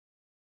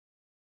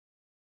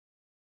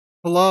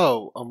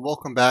Hello, and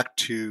welcome back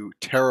to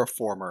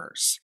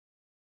Terraformers.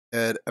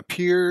 It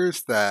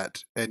appears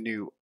that a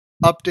new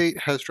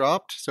update has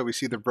dropped, so we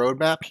see the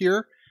roadmap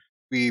here.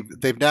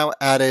 They've now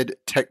added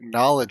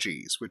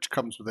technologies, which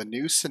comes with a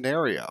new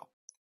scenario.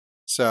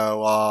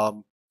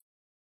 So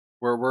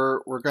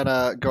we're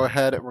gonna go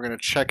ahead and we're gonna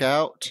check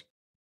out,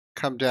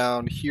 come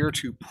down here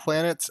to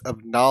Planets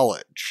of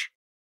Knowledge,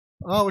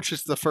 which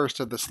is the first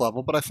of this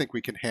level, but I think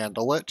we can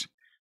handle it.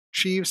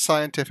 Achieve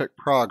scientific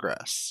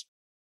progress.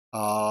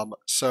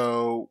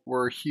 So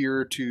we're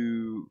here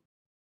to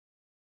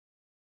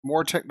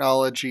more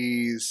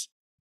technologies,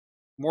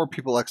 more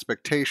people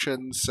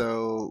expectations.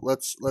 So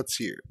let's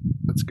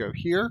go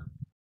here.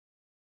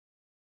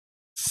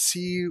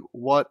 See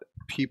what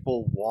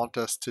people want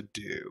us to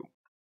do.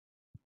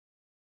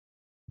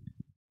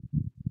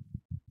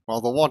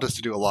 Well, they'll want us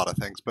to do a lot of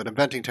things, but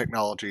inventing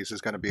technologies is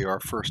going to be our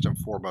first and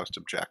foremost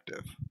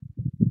objective.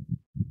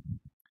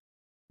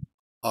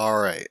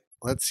 All right,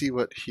 let's see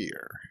what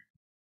here.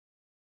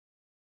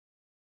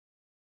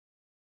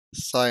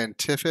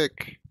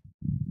 Scientific.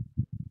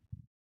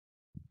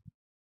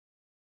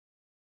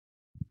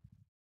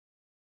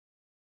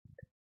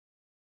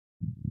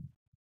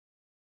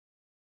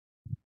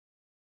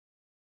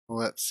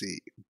 Let's see.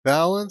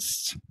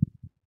 Balanced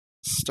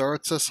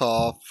starts us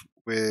off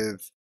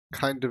with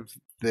kind of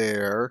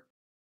there.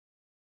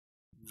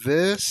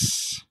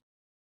 This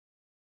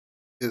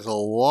is a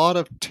lot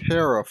of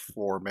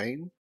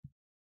terraforming.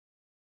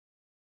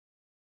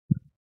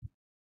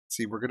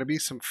 See, we're going to be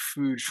some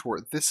food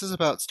short. This is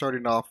about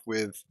starting off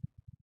with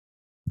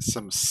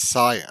some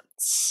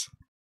science.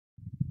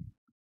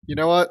 You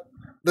know what?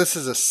 This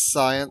is a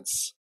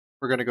science.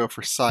 We're going to go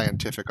for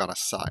scientific on a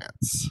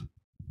science.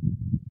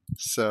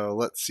 So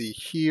let's see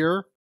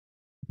here.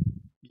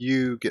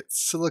 You get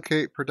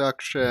silicate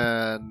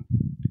production,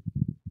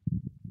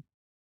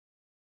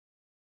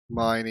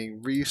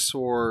 mining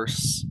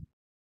resource,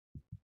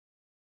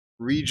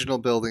 regional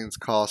buildings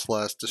cost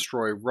less,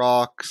 destroy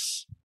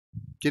rocks,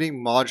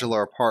 getting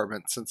modular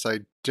apartments since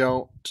I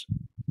don't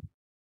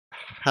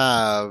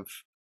have,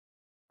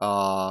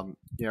 yeah,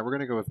 we're going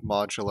to go with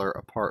modular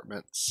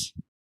apartments.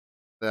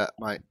 That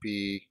might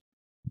be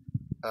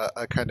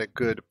a kind of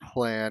good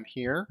plan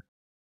here.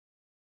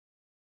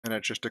 And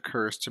it just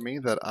occurs to me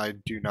that I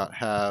do not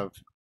have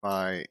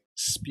my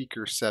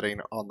speaker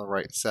setting on the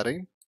right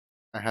setting.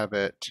 I have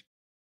it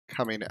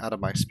coming out of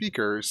my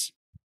speakers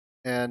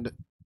and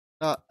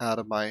not out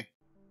of my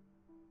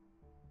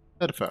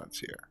headphones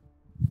here.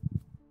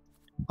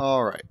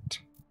 All right.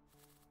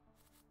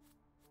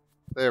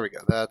 There we go.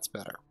 That's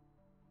better.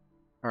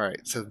 All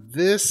right. So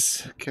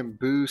this can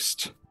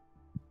boost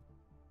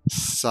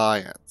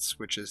science,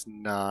 which is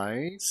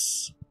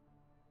nice.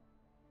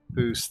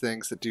 Boost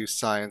things that do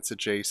science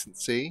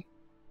adjacency.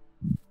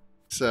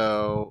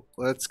 So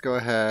let's go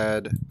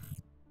ahead.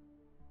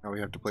 Now we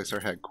have to place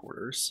our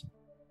headquarters.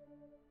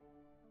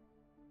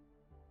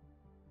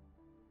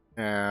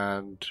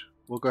 And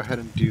we'll go ahead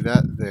and do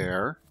that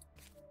there.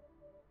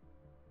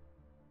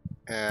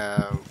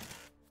 And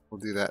we'll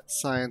do that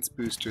science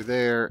booster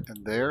there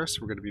and there.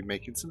 So we're going to be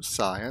making some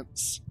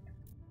science.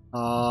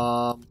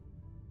 Let's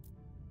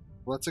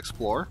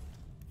explore.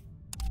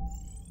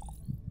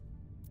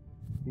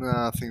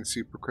 Nothing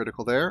super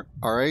critical there.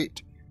 All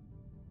right.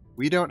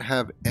 We don't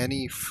have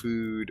any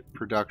food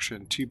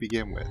production to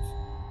begin with.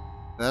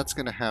 That's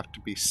going to have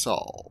to be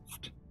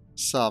solved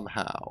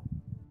somehow.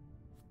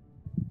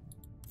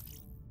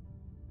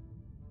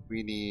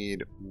 We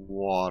need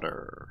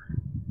water.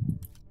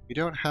 We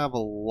don't have a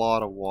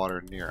lot of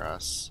water near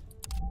us.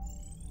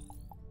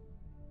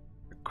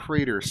 A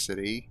crater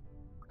city.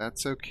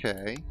 That's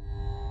okay.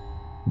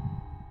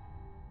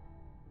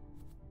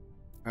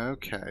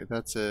 Okay,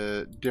 that's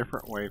a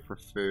different way for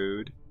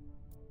food.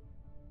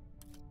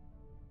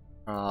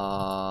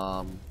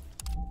 That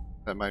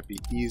might be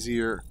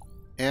easier.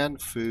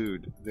 And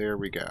food. There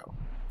we go.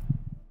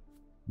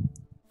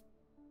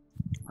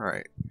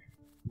 Alright.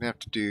 We have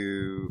to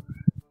do...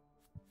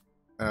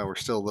 we're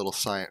still a little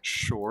science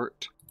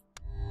short.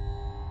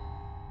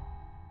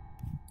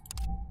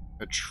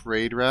 A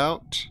trade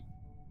route.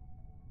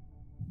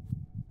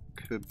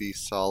 Could be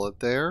solid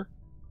there.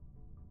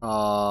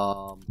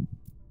 I'm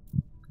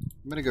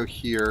going to go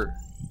here.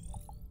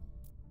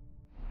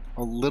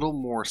 A little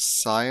more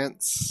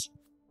science.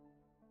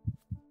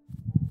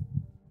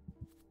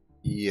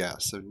 Yeah,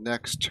 so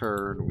next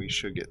turn we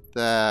should get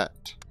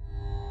that.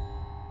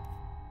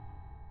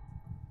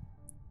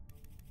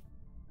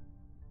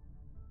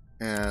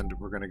 And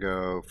we're going to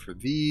go for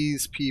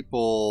these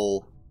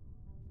people.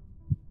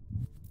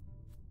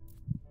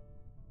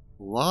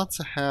 Lots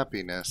of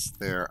happiness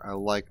there. I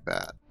like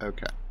that.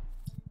 Okay.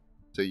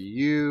 So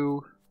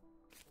you...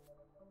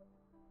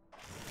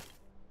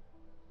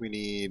 We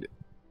need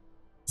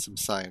some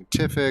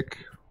scientific.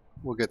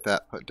 We'll get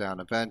that put down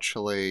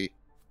eventually.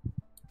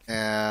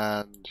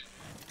 And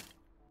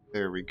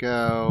there we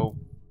go.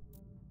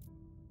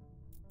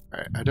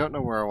 Alright, I don't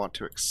know where I want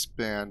to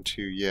expand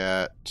to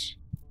yet.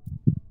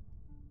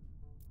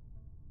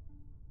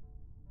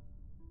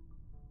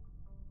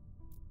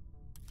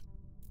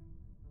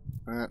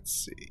 Let's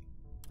see.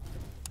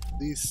 At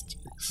least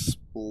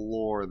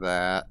explore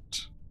that.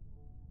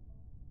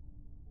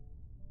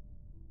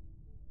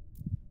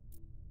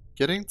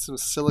 Getting some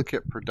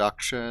silicate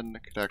production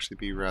could actually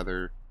be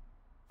rather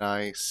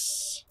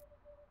nice.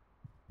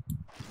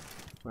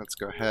 Let's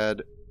go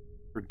ahead,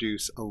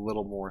 produce a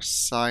little more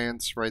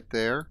science right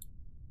there.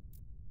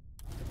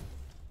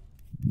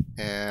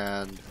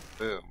 And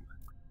boom.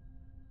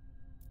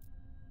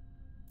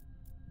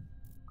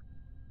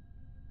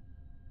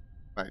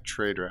 My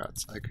trade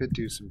routes. I could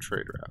do some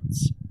trade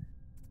routes.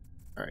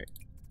 Alright.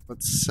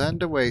 Let's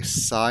send away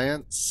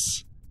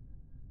science.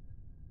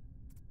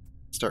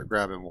 Start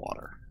grabbing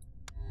water.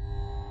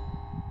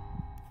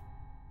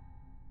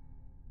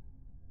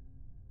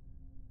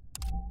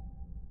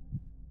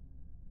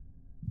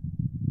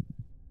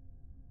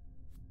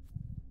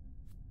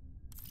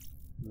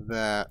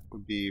 That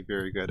would be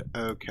very good.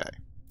 Okay.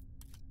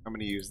 I'm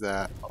going to use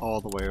that all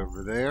the way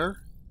over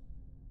there.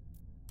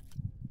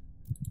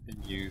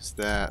 And use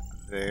that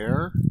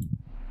there.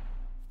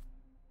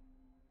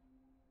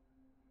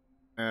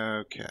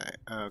 Okay,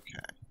 okay.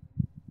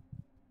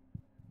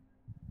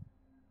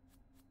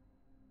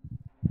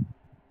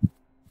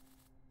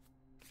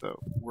 So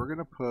we're going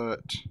to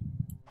put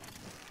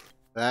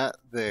that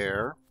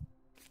there.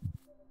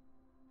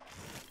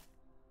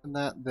 And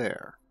that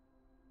there.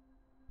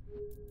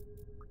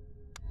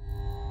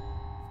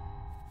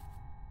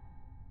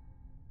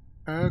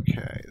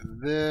 Okay,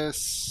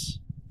 this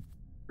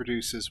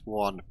produces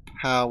 1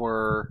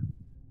 power.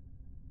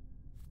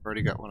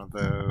 Already got one of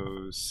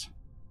those.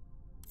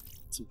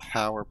 Some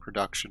power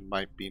production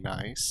might be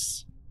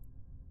nice.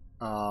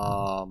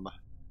 Alright.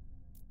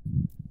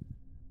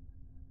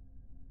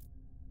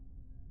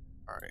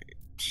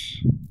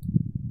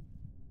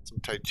 Some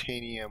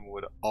titanium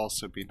would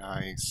also be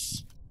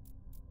nice.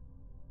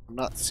 I'm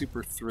not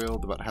super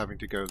thrilled about having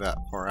to go that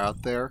far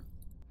out there.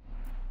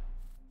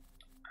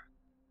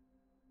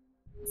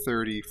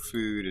 30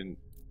 food and...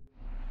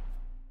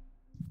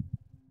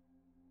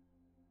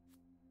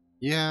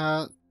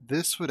 Yeah,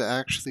 this would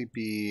actually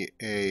be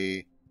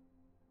a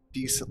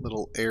decent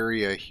little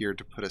area here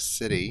to put a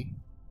city.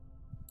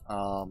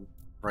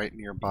 Right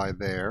nearby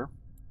there.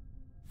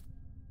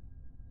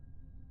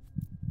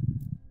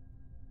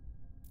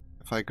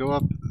 If I go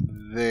up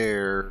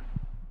there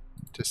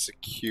to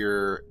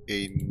secure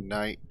a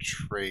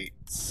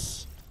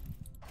nitrates,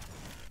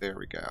 there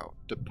we go,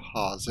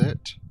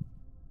 deposit.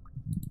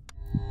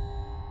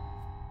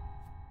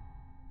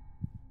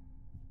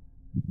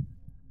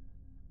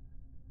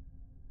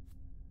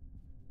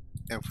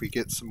 And if we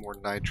get some more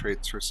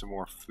nitrates for some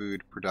more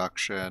food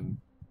production,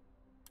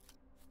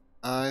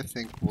 I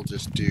think we'll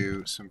just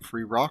do some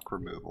free rock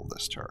removal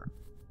this turn.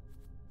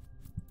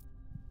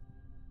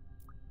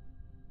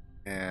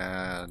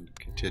 And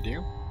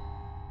continue.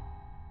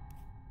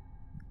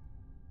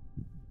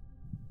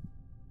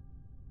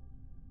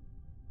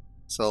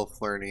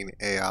 Self-learning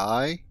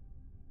AI.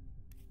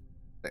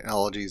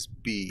 Technologies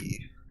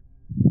B.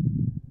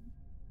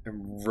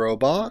 And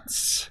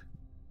robots.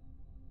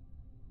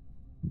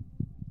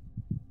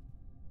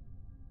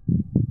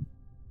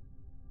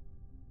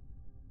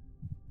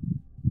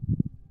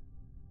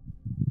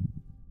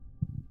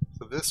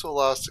 So this will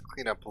allow us to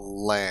clean up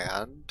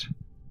land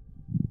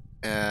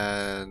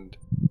and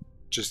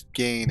just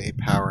gain a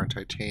power in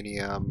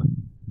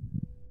titanium.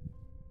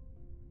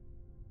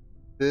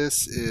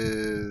 This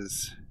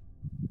is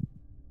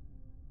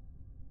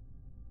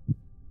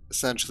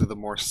essentially the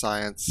more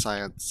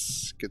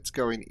science gets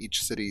going.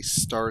 Each city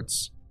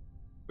starts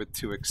with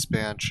 2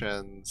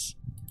 expansions.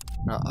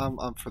 Now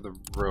I'm for the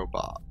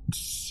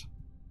robots.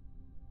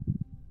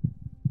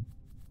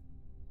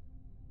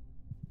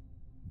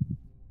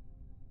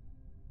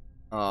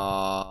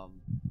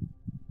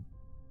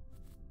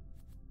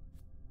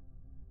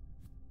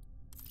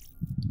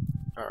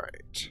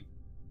 Alright.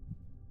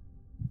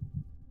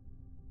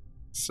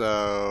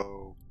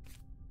 So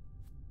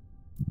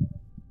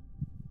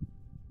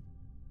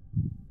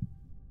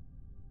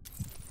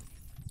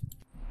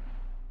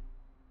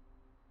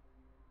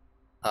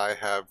I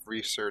have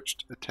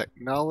researched a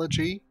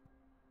technology.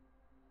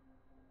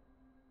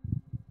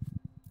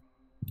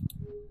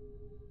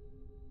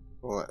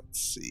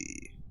 Let's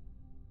see.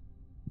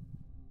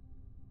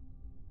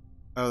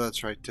 Oh,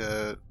 that's right.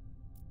 To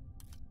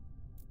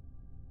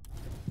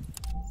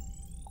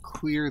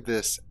clear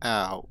this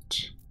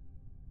out,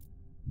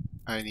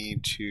 I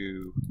need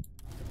to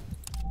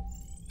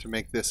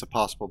make this a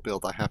possible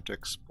build, I have to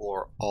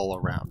explore all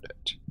around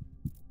it,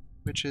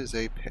 which is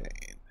a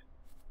pain.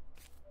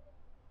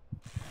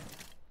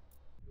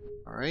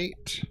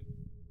 Alright.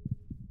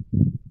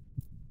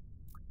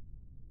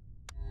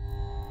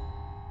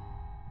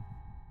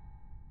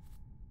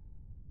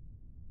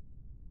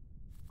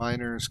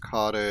 Miner's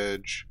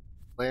cottage,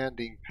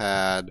 landing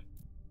pad.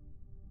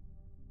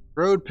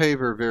 Road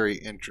paver, very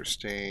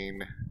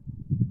interesting,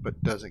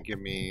 but doesn't give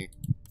me,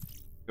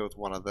 go with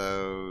one of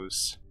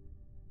those.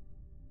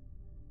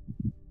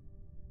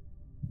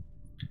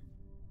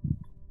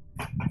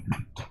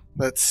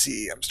 Let's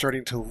see, I'm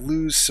starting to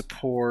lose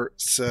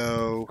support,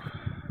 so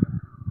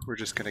we're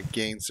just going to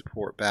gain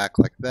support back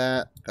like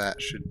that. That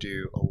should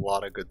do a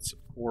lot of good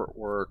support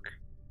work.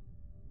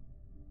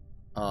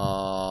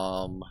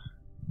 I'm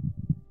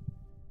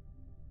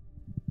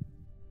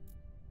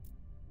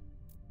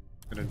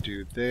going to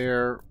do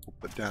there. We'll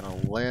put down a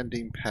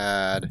landing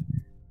pad.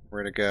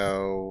 We're going to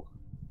go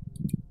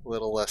a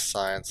little less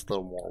science, a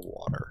little more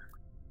water.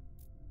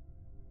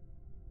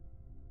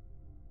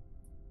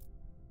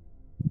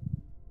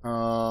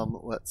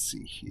 Let's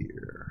see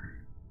here.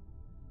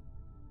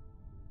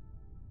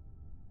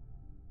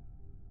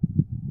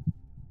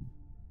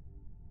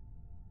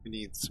 We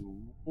need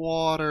some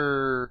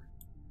water.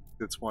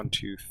 That's 1,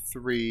 2,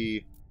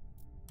 3.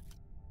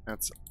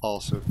 That's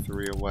also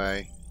 3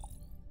 away.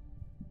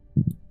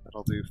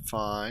 That'll do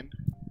fine.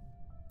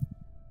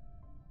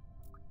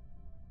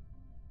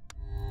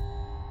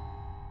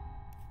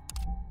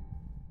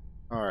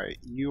 Alright,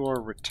 you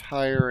are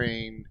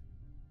retiring.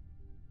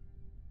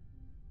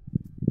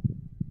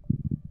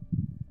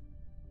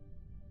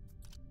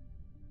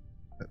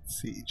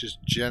 Let's see,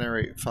 just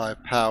generate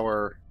 5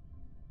 power.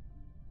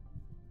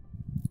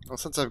 Well,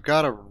 since I've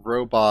got a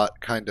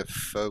robot kind of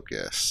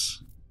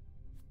focus,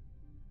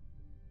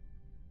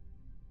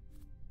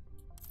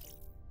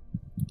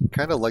 I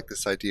kind of like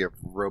this idea of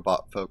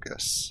robot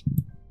focus.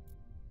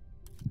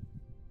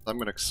 I'm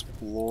going to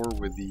explore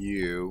with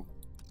you.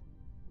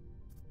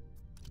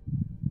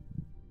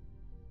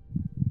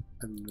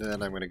 And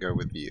then I'm going to go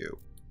with you.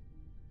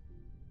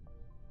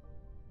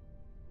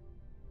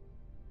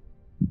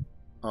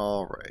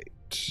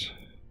 Alright.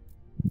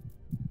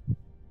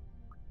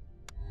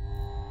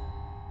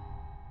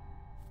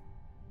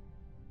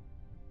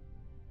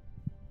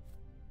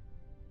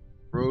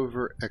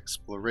 Rover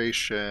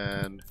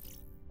exploration.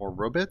 More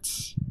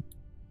robots?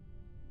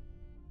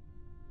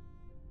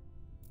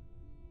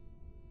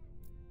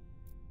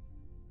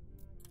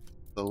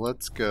 So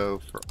let's go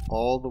for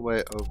all the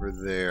way over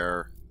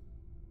there.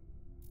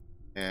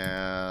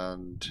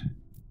 And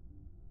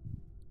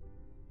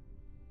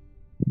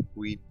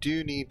we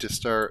do need to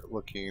start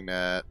looking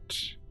at...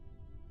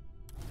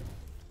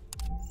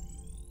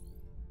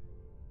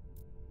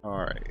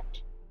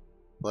 Alright.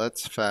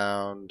 Let's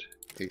found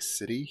a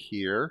city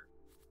here.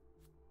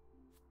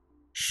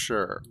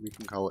 Sure, we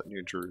can call it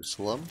New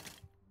Jerusalem.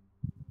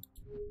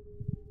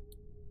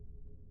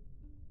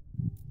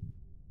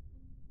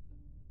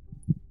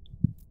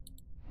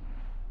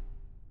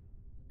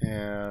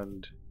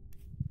 And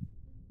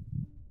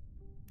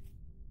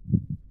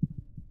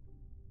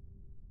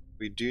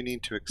we do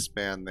need to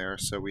expand there,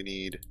 so we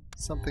need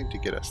something to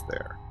get us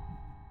there.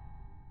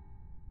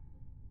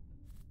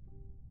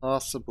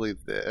 Possibly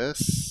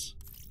this.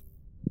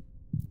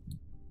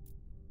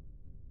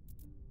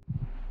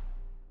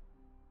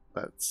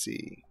 Let's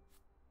see.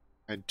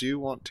 I do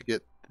want to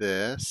get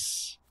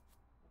this.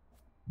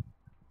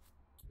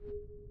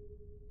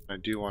 I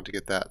do want to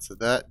get that, so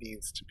that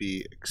needs to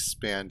be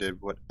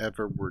expanded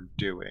whatever we're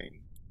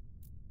doing.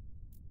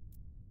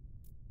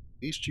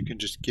 At least you can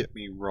just get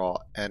me raw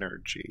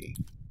energy.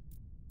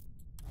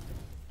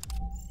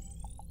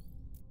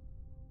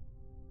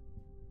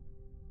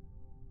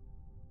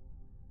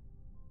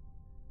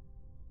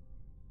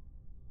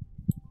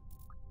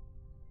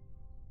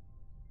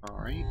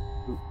 Alright.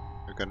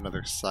 I've got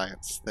another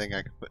science thing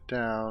I can put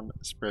down.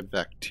 Spread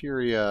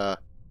bacteria.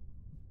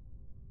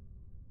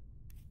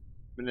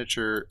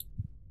 Miniature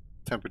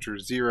temperature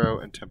 0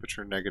 and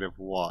temperature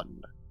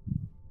 -1.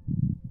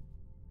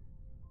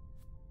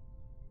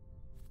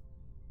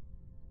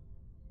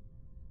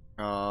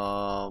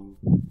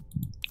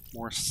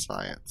 More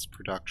science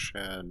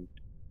production.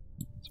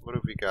 So what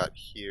have we got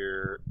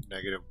here?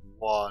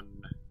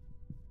 -1.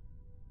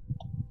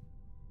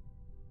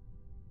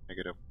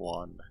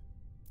 -1.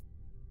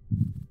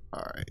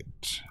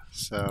 Alright,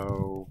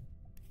 so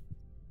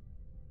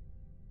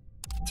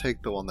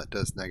take the one that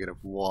does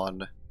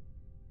 -1.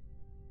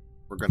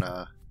 We're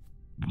gonna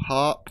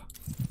pop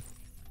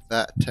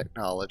that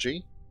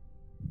technology.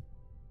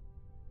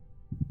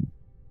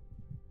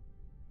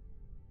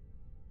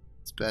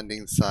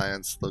 Spending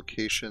science,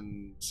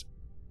 locations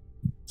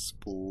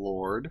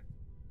explored.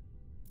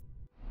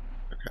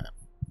 Okay.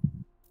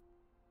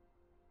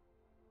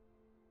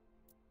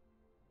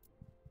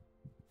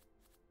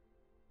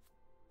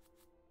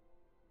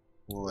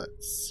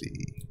 Let's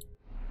see.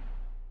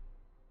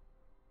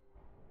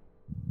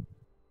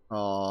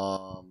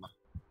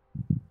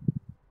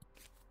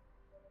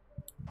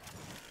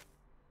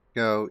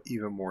 Go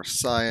even more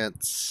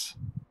science.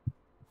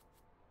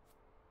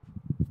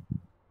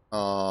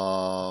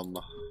 I'm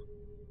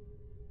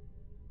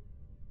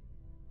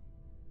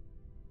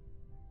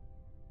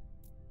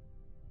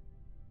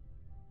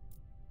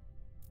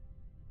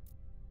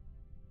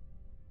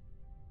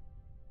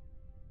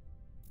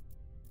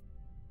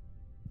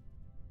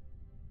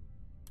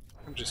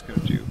just going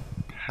to do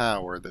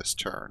power this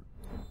turn.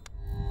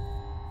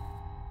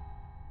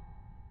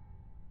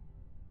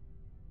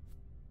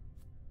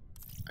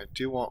 I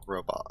do want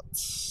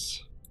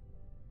robots.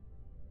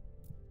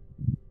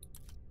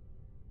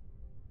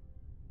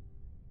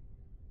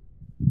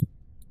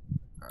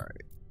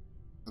 Alright,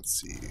 let's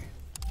see.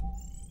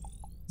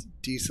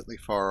 decently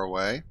far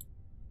away.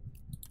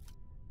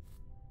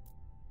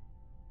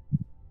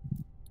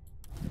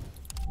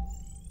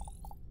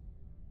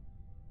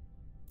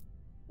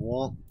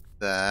 Want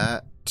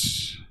that.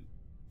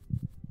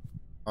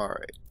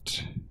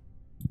 Alright.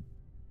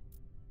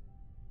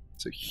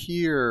 So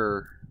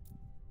here...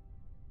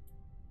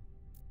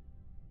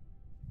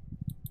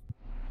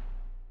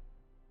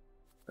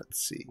 Let's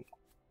see.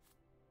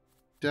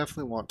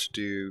 Definitely want to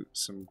do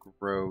some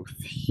growth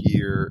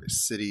here.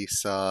 City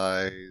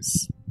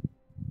size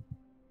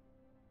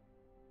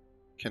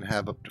can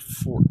have up to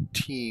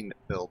 14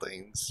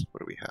 buildings. What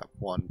do we have?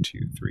 1, 2,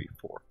 3,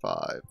 4,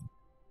 5,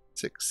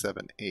 6,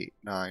 7, 8,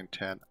 9,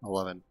 10,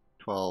 11,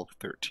 12,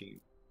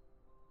 13.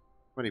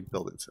 How many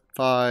buildings?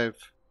 5.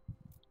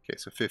 Okay,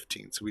 so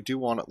 15. So we do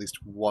want at least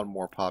one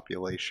more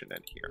population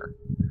in here,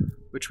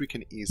 which we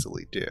can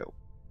easily do.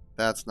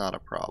 That's not a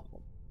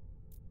problem.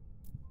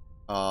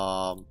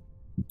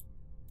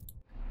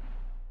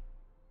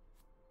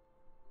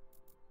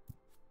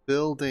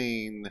 Build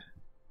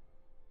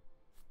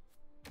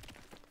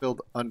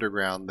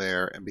underground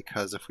there, and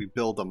because if we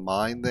build a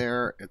mine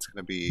there, it's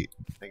going to be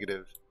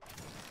negative.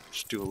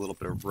 Just do a little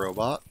bit of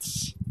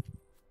robots.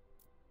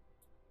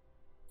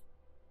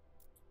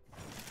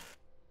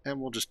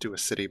 And we'll just do a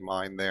city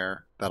mine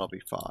there. That'll be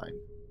fine.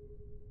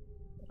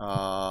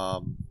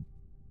 But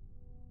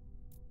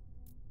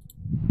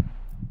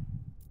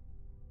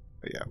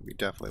yeah, we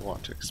definitely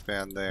want to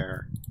expand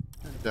there.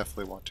 And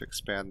definitely want to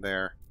expand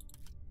there.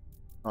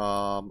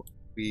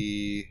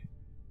 We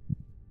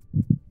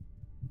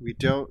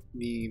don't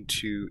need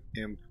to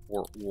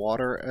import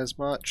water as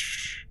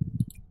much.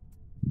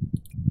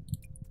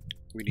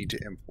 We need to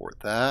import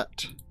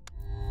that.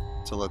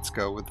 So let's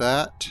go with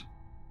that.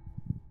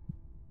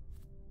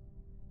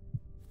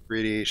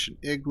 Radiation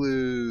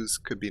igloos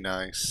could be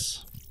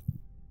nice.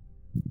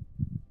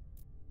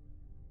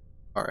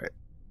 Alright.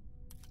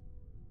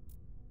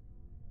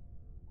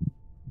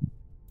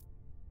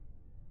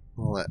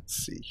 Let's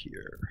see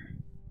here.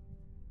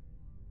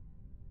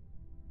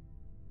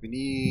 We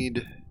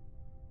need...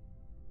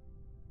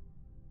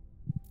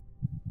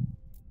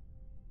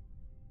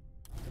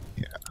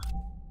 Yeah.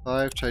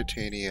 5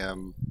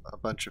 titanium, a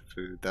bunch of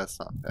food, that's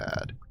not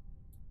bad.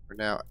 We're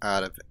now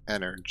out of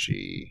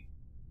energy.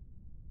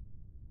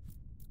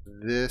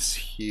 This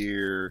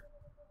here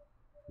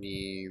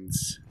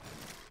needs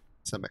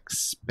some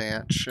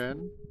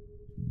expansion.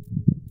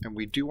 And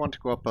we do want to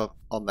go up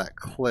on that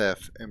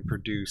cliff and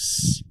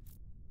produce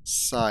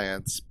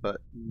science,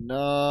 but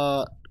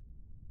not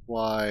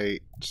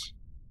quite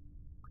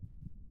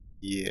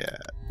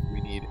yet.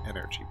 We need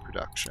energy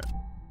production.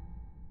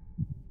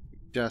 We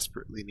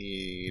desperately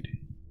need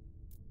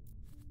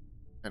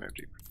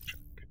energy production.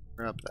 Okay,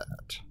 grab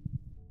that.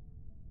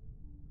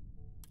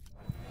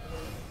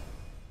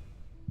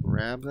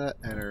 Grab that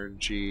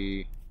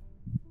energy.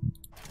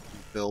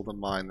 Build a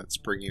mine that's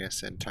bringing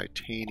us in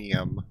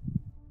titanium.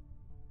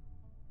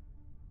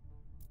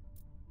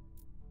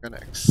 We're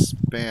going to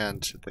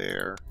expand to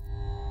there.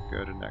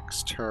 Go to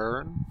next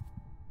turn.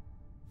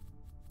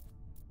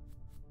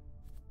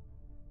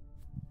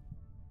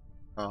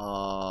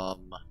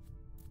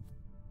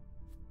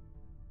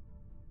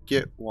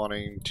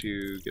 Wanting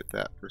to get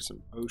that for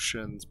some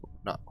oceans, but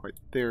we're not quite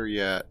there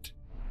yet.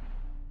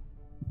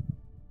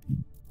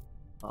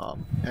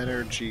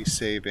 Energy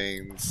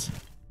savings.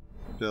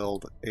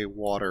 Build a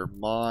water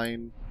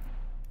mine.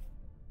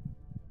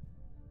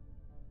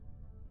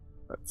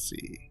 Let's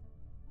see.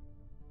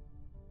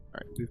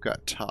 Alright, we've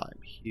got time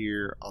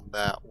here on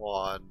that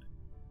one.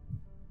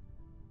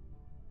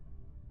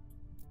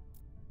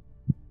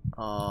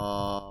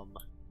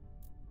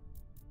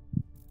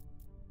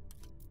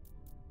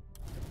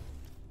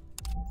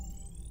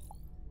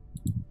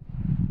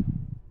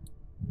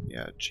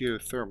 Yeah,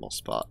 geothermal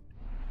spot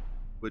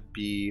would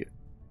be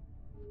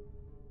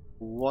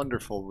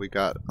wonderful. We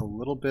got a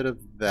little bit of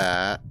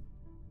that.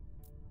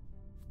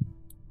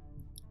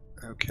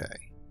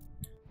 Okay.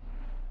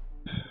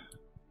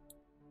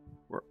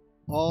 We're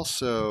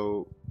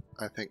also,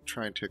 I think,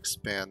 trying to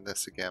expand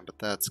this again, but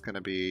that's going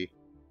to be...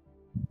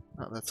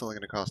 that's only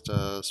going to cost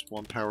us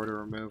 1 power to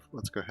remove.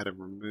 Let's go ahead and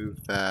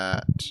remove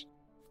that.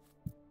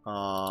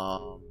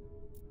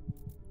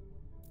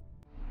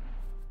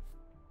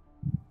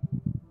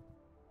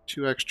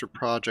 2 extra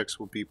projects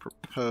will be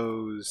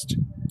proposed.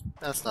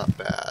 That's not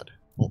bad.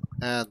 We'll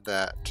add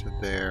that to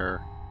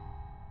there.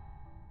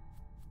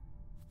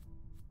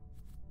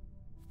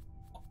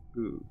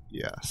 Ooh,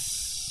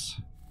 yes.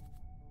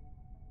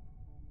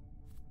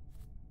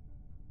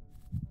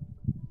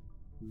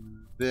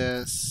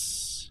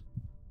 This...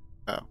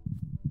 Oh.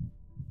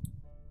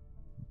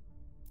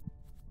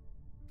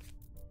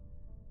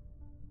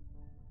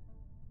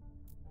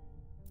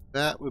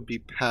 That would be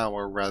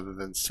power rather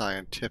than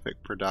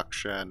scientific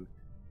production,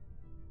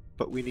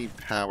 but we need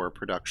power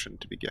production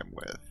to begin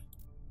with.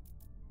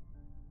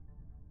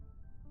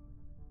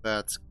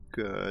 That's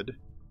good.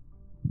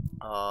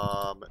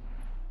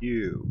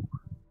 You.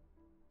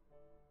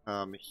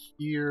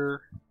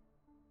 Here.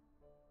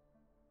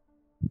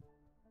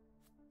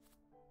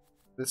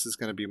 This is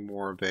going to be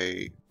more of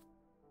a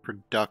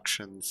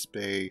production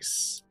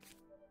space.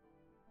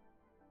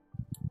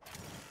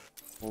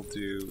 We'll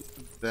do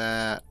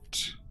that.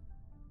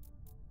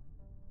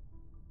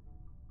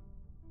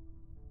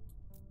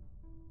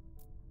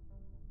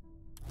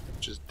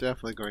 Which is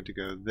definitely going to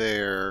go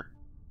there.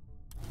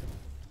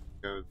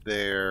 Go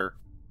there.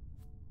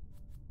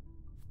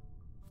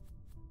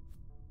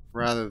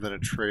 Rather than a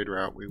trade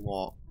route, we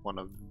want one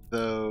of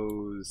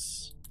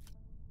those.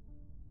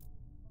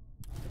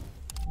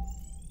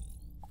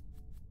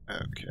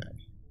 Okay.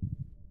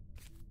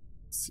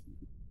 Let's see.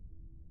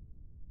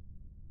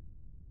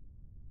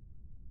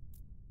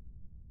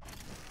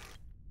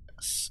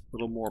 Yes, a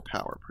little more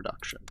power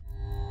production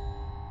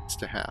needs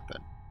to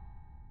happen.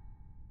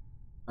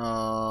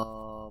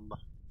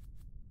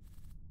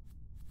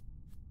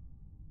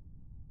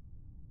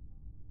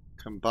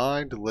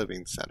 Combined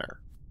living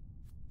center.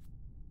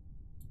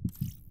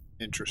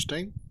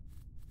 Interesting.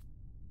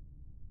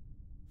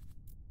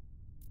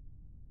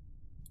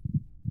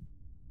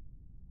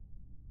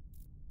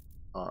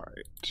 All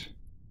right.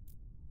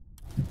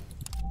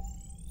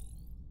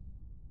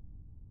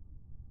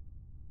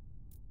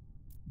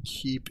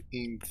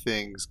 Keeping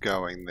things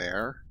going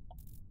there.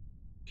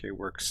 Okay,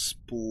 we're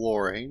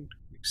exploring.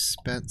 We've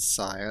spent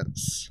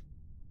science.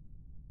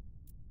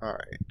 All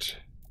right.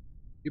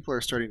 People are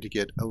starting to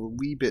get a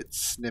wee bit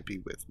snippy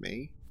with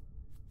me.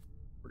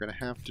 We're going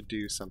to have to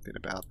do something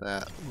about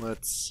that.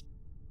 Let's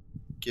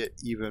get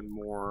even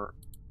more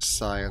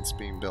science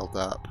being built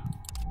up.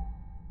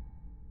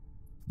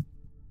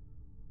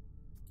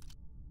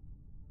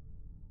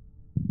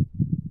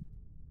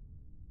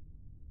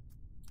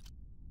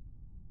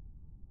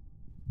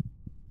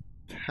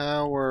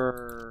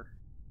 Power.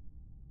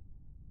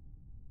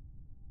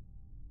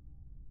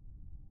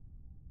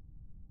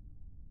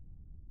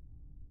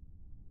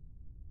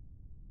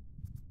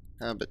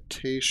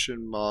 Habitation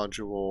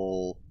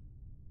module.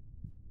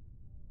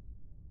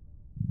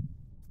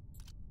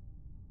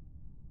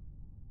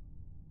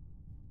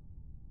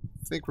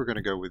 I think we're going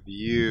to go with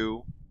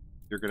you.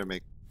 You're going to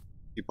make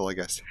people, I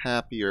guess,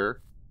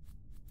 happier.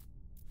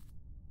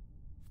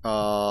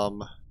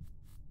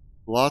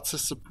 Lots of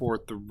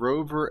support. The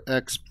Rover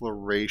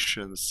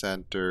Exploration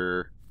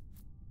Center.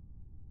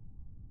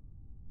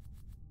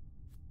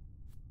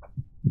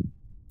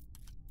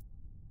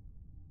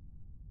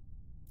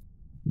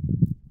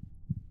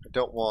 I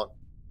don't want...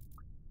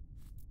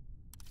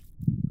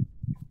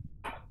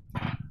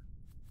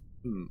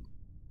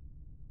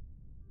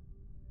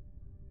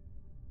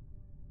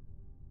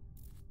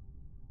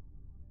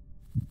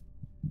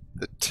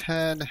 The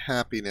 10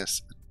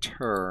 happiness a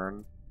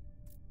turn.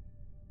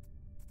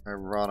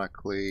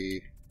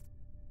 Ironically.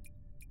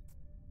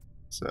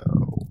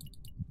 So,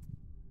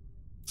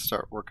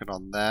 start working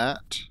on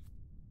that.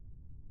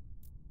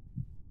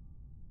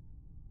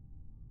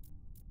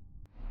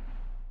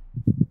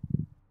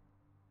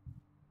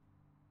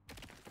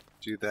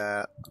 Do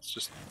that. Let's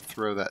just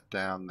throw that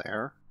down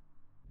there.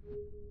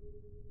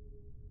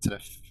 It's an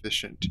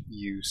efficient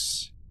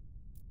use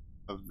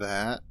of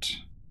that.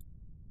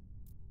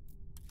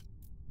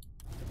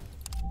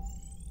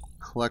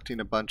 Collecting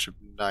a bunch of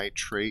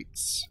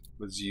nitrates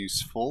was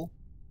useful.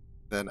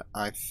 Then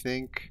I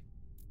think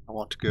I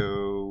want to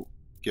go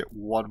get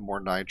one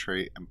more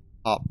nitrate and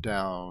pop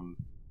down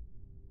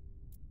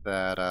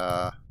that,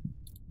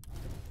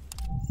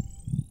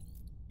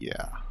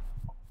 yeah.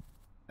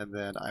 And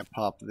then I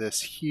pop this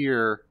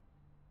here.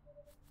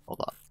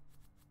 Hold on.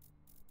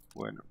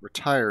 When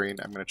retiring,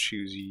 I'm going to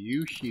choose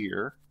you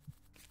here.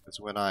 Because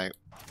when I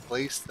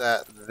place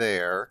that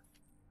there,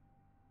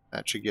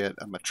 that should get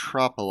a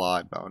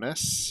Metropoli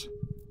bonus.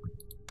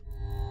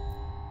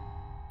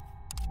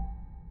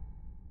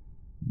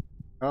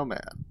 Oh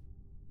man.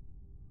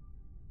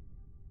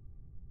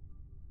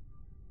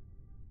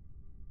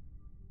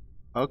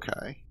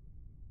 Okay.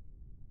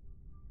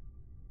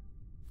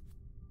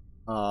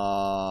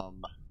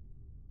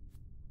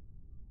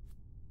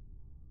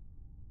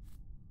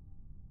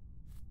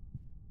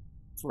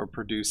 For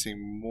producing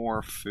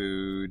more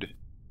food.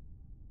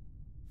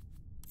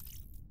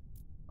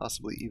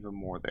 Possibly even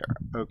more there.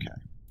 Okay.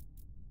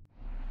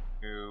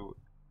 New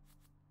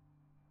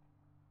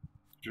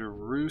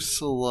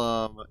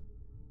Jerusalem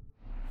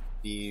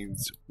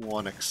needs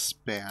one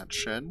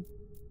expansion.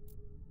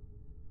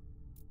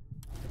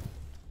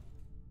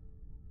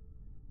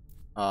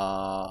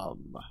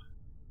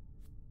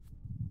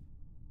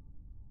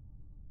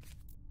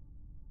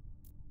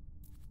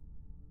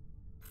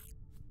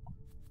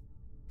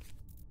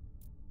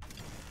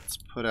 Let's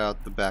put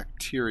out the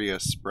bacteria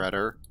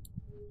spreader.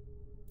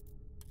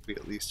 We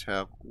at least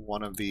have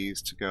one of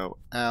these to go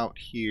out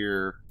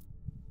here.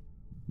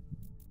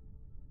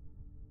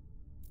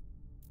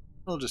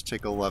 It'll just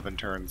take 11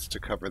 turns to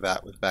cover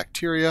that with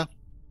bacteria.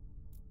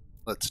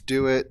 Let's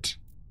do it.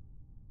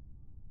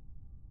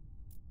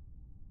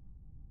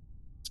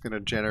 It's going to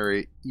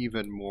generate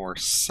even more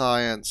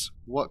science.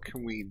 What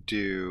can we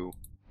do?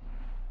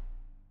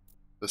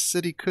 The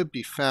city could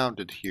be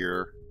founded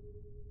here.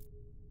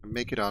 And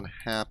make it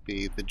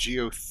unhappy. The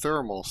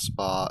geothermal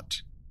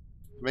spot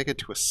Make it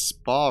to a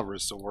spa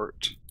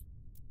resort.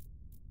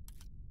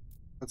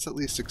 Let's at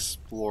least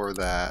explore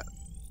that.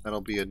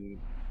 That'll be a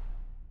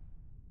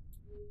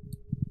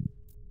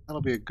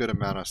good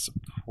amount of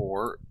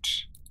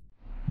support.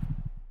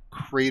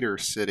 Crater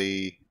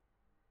City.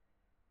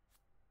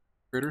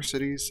 Crater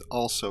cities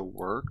also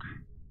work.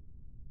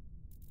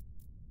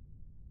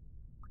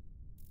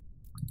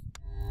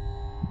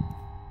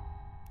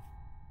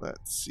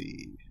 Let's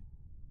see.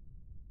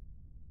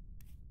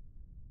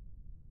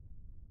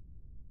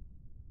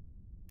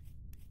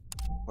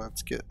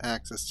 Let's get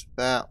access to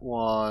that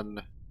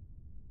one.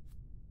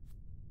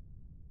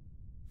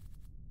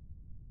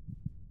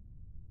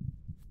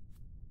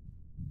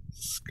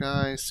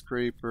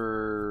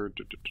 Skyscraper.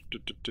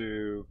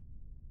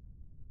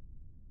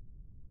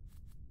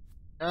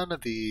 None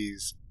of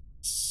these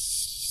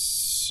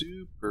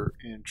super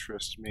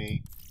interest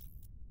me.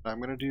 I'm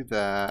going to do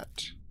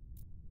that.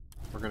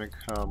 We're going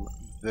to come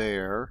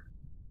there.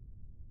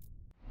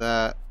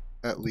 That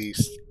at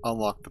least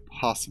unlocked the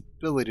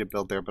possibility to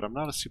build there, but I'm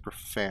not a super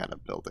fan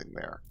of building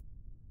there.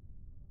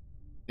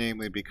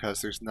 Namely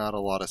because there's not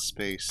a lot of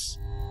space.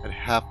 I'd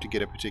have to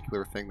get a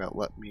particular thing that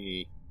let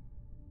me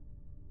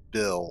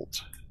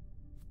build.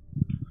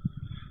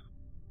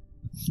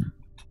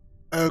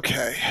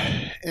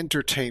 Okay,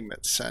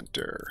 entertainment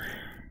center.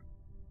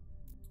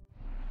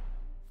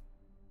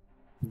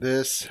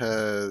 This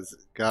has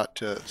got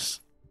to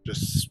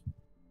just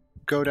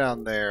go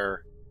down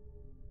there,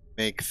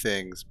 make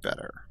things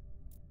better.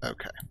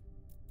 Okay.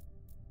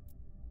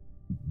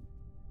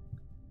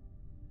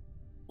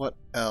 What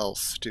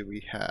else do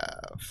we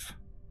have?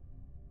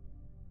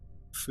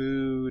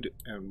 Food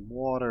and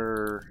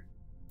water.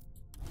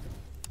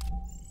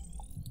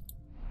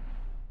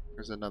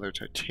 There's another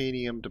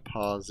titanium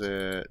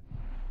deposit.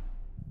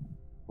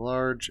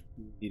 Large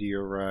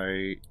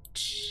meteorite.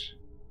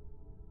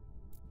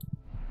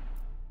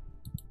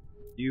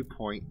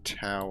 Viewpoint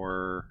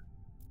tower.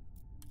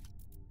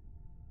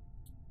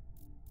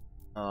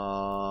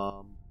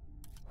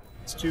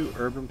 Let's do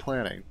urban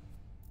planning.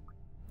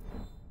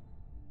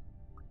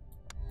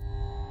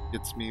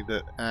 Gets me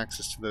the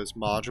access to those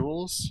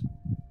modules.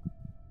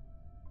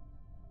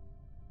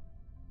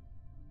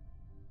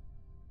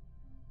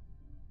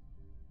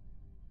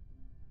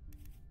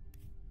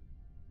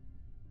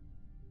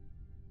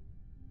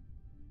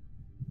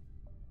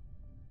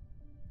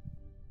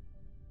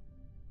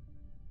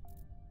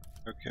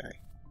 Okay.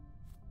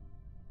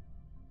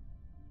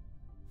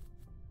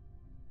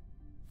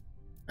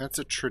 That's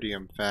a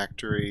tritium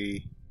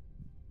factory.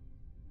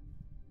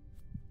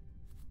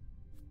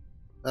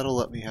 That'll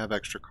let me have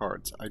extra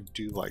cards. I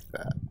do like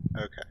that.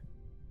 Okay.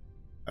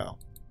 Oh.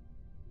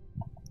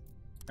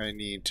 I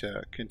need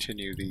to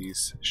continue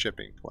these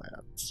shipping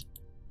plans.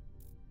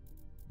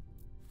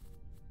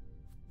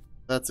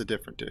 That's a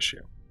different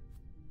issue.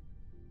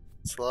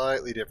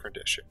 Slightly different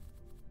issue.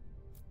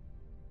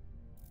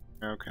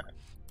 Okay.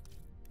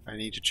 I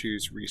need to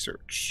choose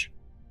research.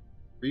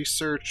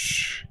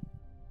 Research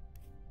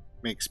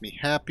makes me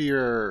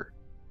happier.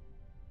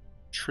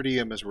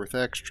 Tritium is worth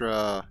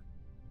extra.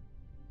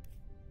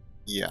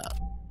 Yeah.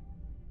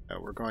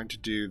 We're going to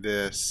do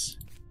this.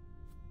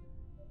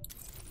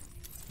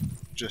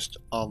 Just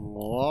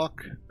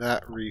unlock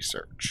that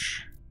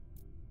research.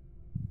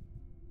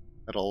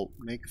 That'll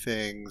make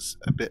things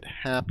a bit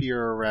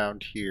happier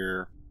around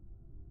here.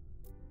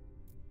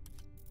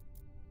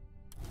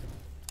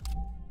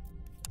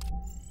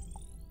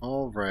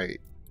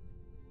 Alright.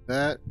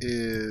 That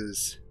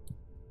is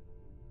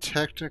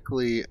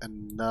technically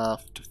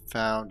enough to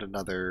found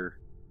another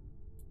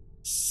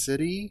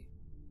city.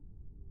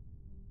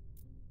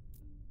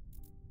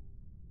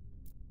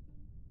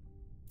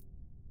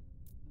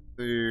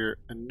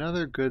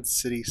 Another good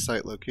city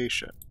site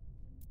location.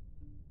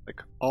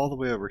 Like all the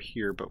way over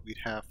here, but we'd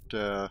have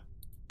to...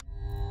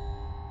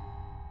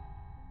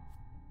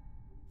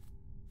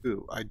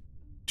 Ooh, I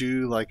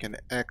do like an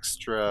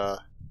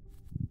extra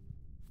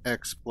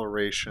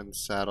exploration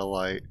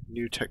satellite.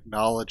 New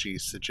technology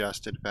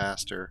suggested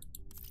faster.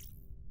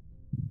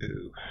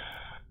 Ooh.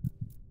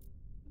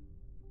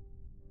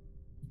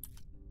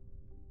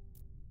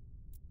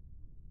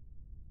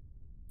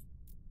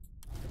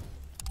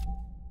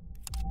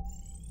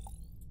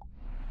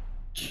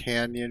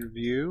 Canyon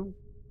view.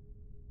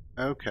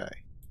 Okay.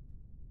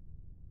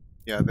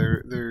 Yeah,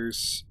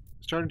 there's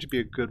starting to be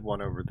a good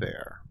one over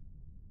there.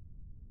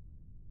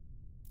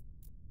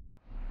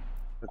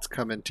 Let's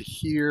come into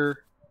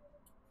here.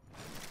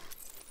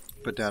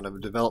 Put down a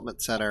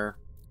development center.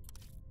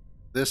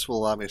 This will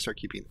allow me to start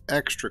keeping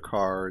extra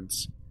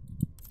cards,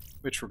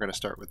 which we're going to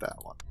start with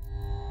that one.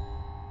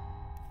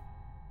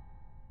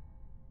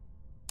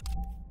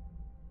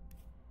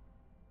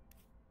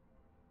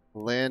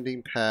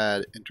 Landing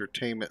pad,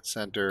 entertainment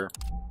center.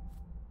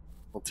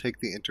 We'll take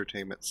the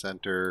entertainment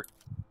center.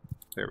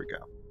 There we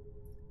go.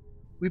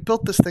 We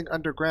built this thing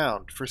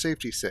underground for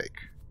safety's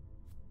sake.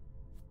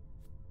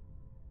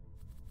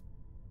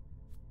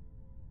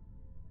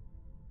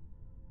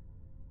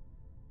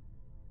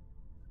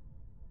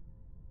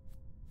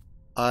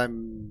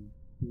 I'm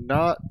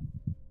not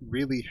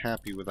really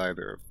happy with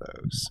either of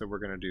those, so we're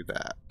going to do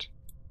that.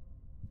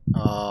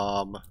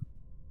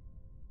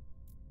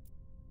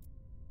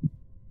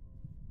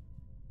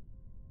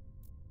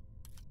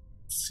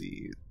 Let's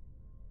see.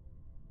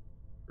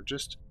 We're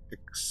just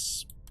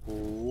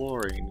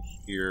exploring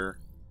here.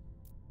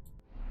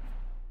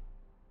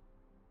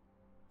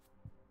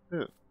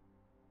 Oh.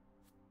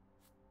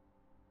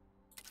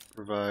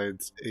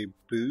 Provides a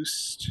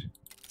boost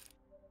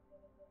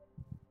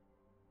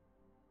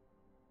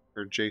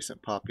for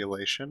adjacent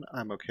population.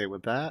 I'm okay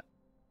with that.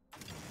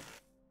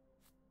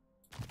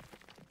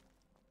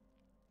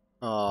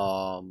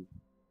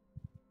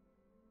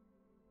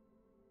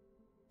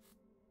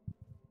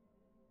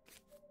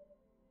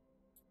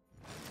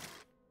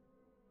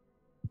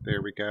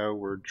 There we go.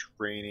 We're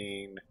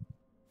draining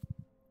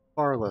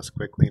far less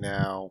quickly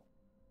now.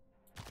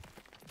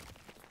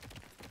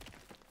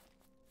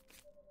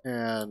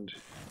 And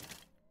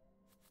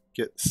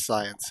get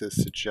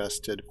sciences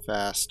suggested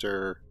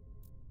faster.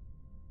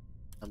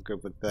 I'm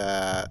good with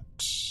that.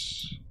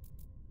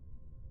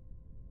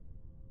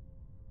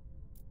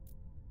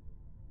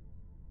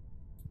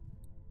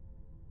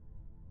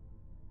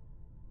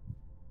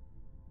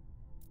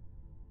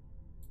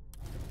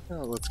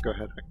 Now let's go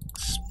ahead and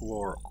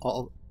explore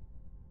all.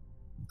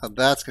 Now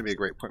that's going to be a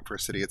great point for a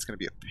city. It's going to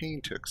be a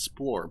pain to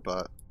explore,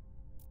 but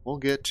we'll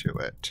get to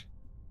it.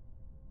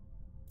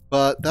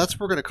 But that's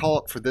what we're going to call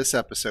it for this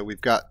episode.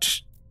 We've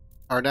got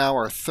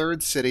our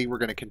third city. We're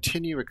going to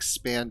continue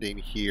expanding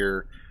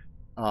here.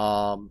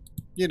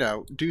 You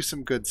know, do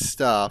some good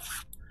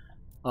stuff.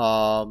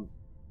 And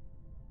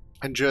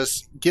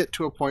just get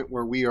to a point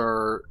where we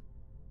are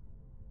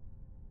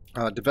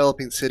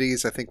developing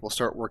cities. I think we'll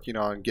start working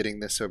on getting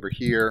this over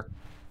here.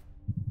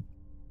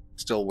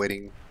 Still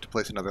waiting to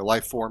place another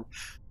life form.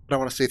 But I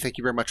want to say thank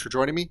you very much for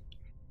joining me,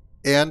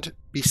 and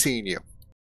be seeing you.